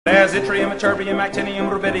There's yttrium, terbium, actinium,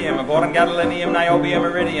 rubidium, boron, gadolinium, niobium,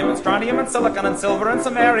 iridium, and strontium, and silicon, and silver, and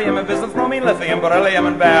samarium, and bismuth, bromine, lithium, beryllium,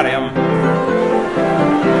 and barium.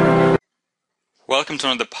 Welcome to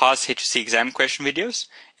one of the past HSC exam question videos.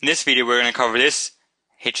 In this video we're going to cover this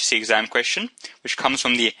HSC exam question, which comes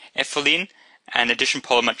from the Ethylene and addition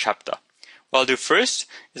polymer chapter. What I'll do first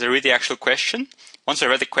is I'll read the actual question. Once I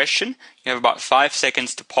read the question, you have about 5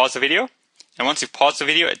 seconds to pause the video. And once you've paused the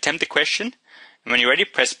video, attempt the question. And when you're ready,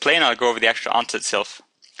 press play and I'll go over the actual answer itself.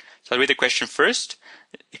 So I'll read the question first.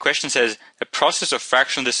 The question says, the process of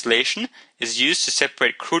fractional distillation is used to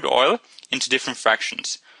separate crude oil into different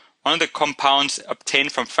fractions. One of the compounds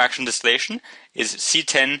obtained from fractional distillation is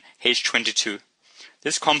C10H22.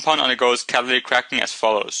 This compound undergoes catalytic cracking as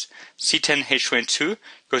follows. C10H22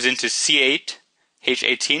 goes into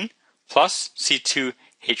C8H18 plus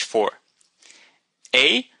C2H4.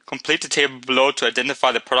 A. Complete the table below to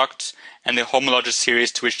identify the products and the homologous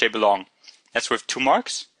series to which they belong. That's worth 2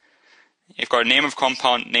 marks. You've got a name of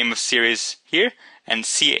compound, name of series here, and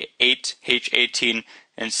C8H18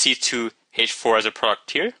 and C2H4 as a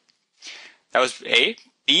product here. That was A.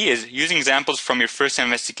 B is, using examples from your first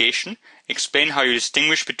investigation, explain how you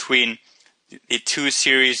distinguish between the 2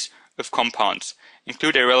 series of compounds.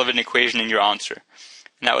 Include a relevant equation in your answer.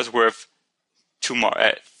 And that was worth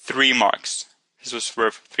 3 marks. This was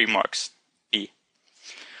worth 3 marks. B.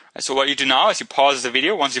 So what you do now is you pause the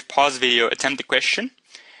video. Once you've paused the video, attempt the question. And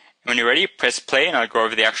when you're ready, press play and I'll go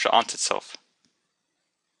over the actual answer itself.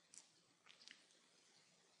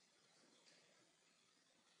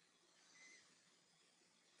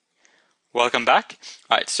 Welcome back.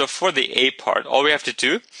 Alright, so for the A part, all we have to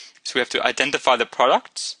do is we have to identify the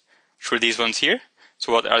products, which were these ones here.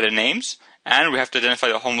 So what are their names? And we have to identify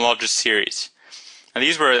the homologous series. Now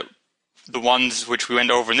these were the ones which we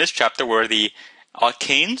went over in this chapter were the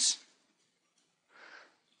alkanes,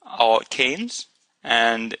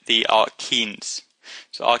 and the alkenes.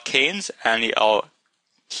 So alkanes and the alkenes.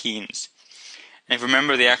 And if you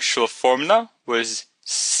remember, the actual formula was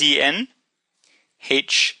CnH2n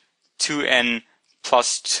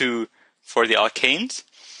plus 2 for the alkanes.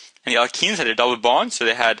 And the alkenes had a double bond, so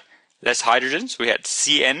they had less hydrogens. We had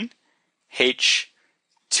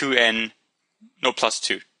CnH2n plus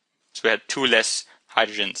 2. So we had 2 less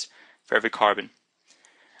hydrogens for every carbon.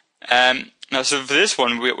 Now, so for this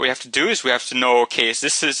one, what we have to do is we have to know, okay, is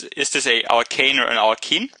this a alkane or an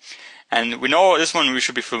alkene? And we know this one we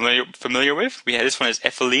should be familiar with. We had this one as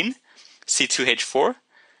ethylene, C2H4,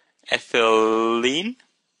 ethylene.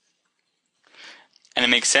 And it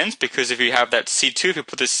makes sense because if you have that C2, if you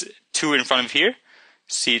put this 2 in front of here,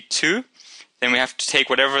 C2, then we have to take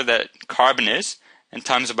whatever that carbon is and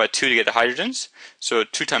times it by 2 to get the hydrogens. So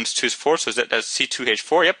 2 times 2 is 4, so that's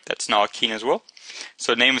C2H4, yep, that's an alkene as well.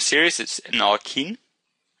 So name of series, it's an alkene.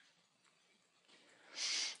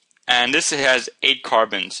 And this has 8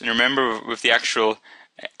 carbons. And remember with the actual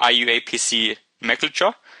IUAPC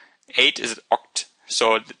nomenclature, 8 is oct.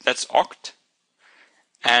 So that's oct.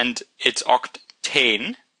 And it's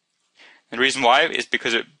octane. And the reason why is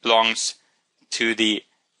because it belongs to the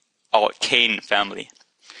alkane family.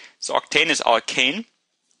 So octane is alkane,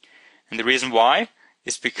 and the reason why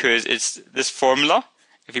is because it's this formula.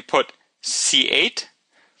 If you put C8,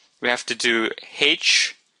 we have to do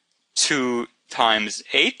H2 times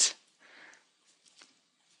 8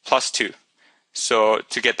 plus 2. So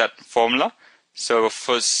to get that formula, so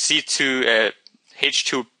for C2,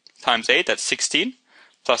 H2 times 8, that's 16,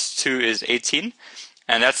 plus 2 is 18,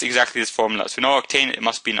 and that's exactly this formula. So no octane, it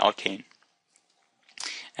must be an alkane.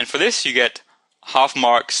 And for this, you get half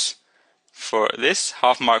marks for this,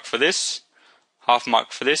 half mark for this, half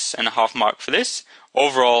mark for this, and a half mark for this.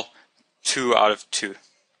 Overall, 2 out of 2,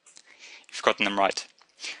 if you've gotten them right.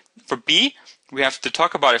 For B, we have to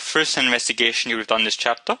talk about a first-hand investigation you would have done in this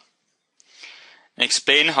chapter, and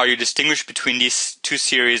explain how you distinguish between these 2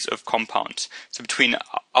 series of compounds, so between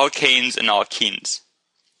alkanes and alkenes.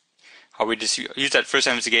 How we just use that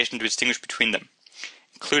first-hand investigation to distinguish between them.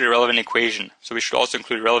 Include a relevant equation. So we should also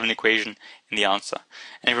include a relevant equation in the answer.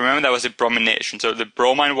 And if you remember, that was a bromination. So the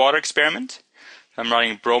bromine water experiment. I'm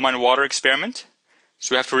writing bromine water experiment.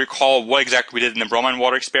 So we have to recall what exactly we did in the bromine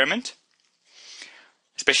water experiment.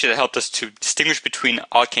 Especially that helped us to distinguish between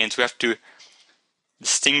alkanes. We have to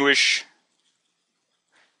distinguish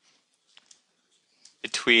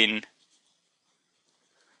between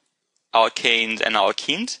alkanes and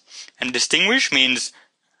alkenes. And distinguish means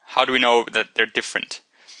how do we know that they're different?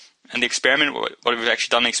 And the experiment, what we've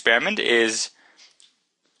actually done in the experiment is,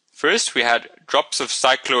 first we had drops of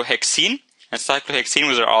cyclohexene, and cyclohexene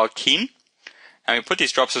was our alkene, and we put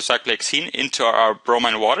these drops of cyclohexene into our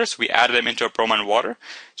bromine water. So we added them into our bromine water.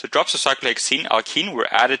 So drops of cyclohexene, alkene, were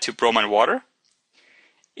added to bromine water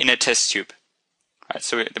in a test tube. Right,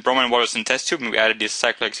 so the bromine water was in a test tube, and we added this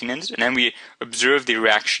cyclohexene in it, and then we observed the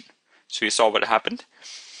reaction. So we saw what happened.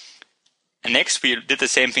 And next we did the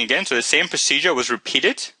same thing again. So the same procedure was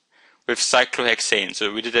repeated with cyclohexane.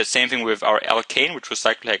 So we did the same thing with our alkane, which was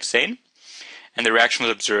cyclohexane, and the reaction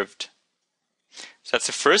was observed. So that's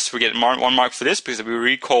the first. We get 1 mark for this because we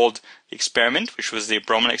recalled the experiment, which was the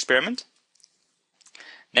bromine experiment.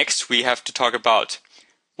 Next, we have to talk about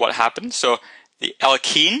what happened. So the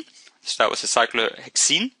alkene, so that was the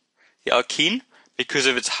cyclohexene, the alkene, because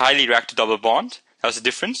of its highly reactive double bond, that was the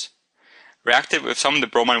difference, reacted with some of the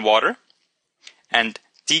bromine water and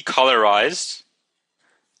decolorized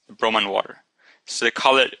the bromine water. So the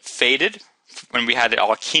color faded when we had the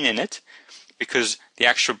alkene in it because the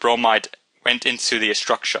actual bromide went into the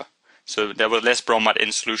structure. So there was less bromide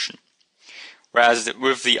in solution. Whereas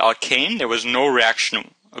with the alkane, there was no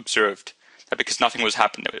reaction observed. That because nothing was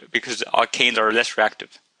happening, because alkanes are less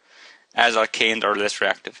reactive. As alkanes are less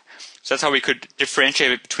reactive. So that's how we could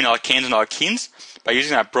differentiate between alkanes and alkenes. By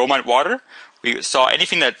using that bromide water, we saw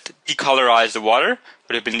anything that decolorized the water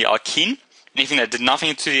would have been the alkene. Anything that did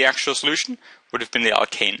nothing to the actual solution would have been the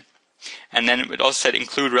alkane. And then it also said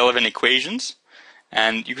include relevant equations.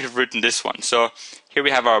 And you could have written this one. So here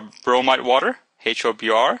we have our bromide water,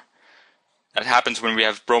 HOBr. That happens when we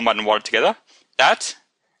have bromide and water together. That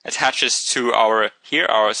attaches to our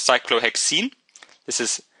cyclohexene. This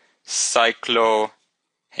is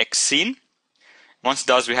cyclohexene. Once it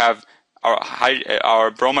does, we have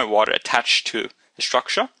our bromide water attached to the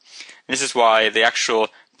structure. And this is why the actual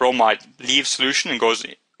bromide leaves solution and goes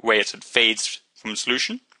away, so it fades from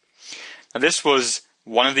solution. Now this was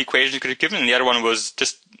one of the equations you could have given, and the other one was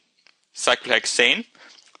just cyclohexane.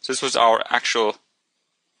 So this was our actual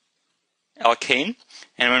alkane.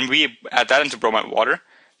 And when we add that into bromide water,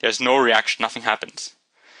 there's no reaction, nothing happens.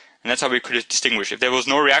 And that's how we could distinguish. If there was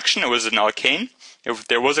no reaction, it was an alkane. If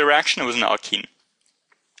there was a reaction, it was an alkene.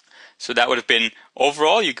 So that would have been,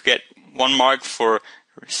 overall, you could get 1 mark for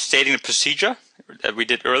stating the procedure that we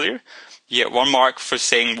did earlier. You get 1 mark for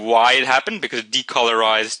saying why it happened, because it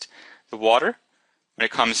decolorized the water when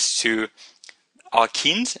it comes to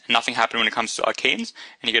alkenes, and nothing happened when it comes to alkanes.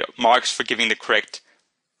 And you get marks for giving the correct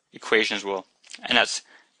equation as well. And that's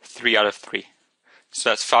 3 out of 3. So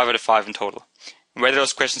that's 5 out of 5 in total. And where do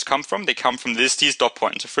those questions come from? They come from these dot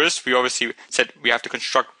points. So first, we obviously said we have to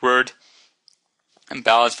construct word and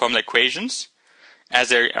balance formula equations as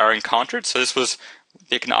they are encountered. So this was,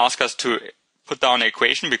 they can ask us to put down an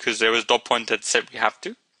equation because there was a dot point that said we have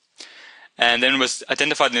to. And then was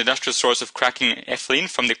identified an industrial source of cracking ethylene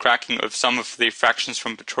from the cracking of some of the fractions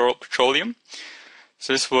from petroleum.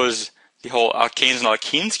 So this was the whole alkanes and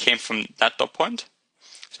alkenes came from that dot point.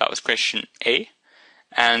 So that was question A.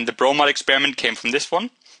 And the bromide experiment came from this one.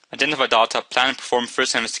 Identify data, plan and perform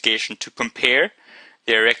first investigation to compare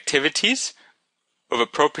the reactivities of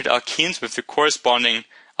appropriate alkenes with the corresponding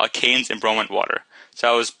alkanes in bromide water. So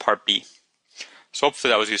that was part B. So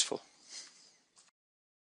hopefully that was useful.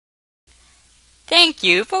 Thank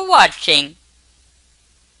you for watching.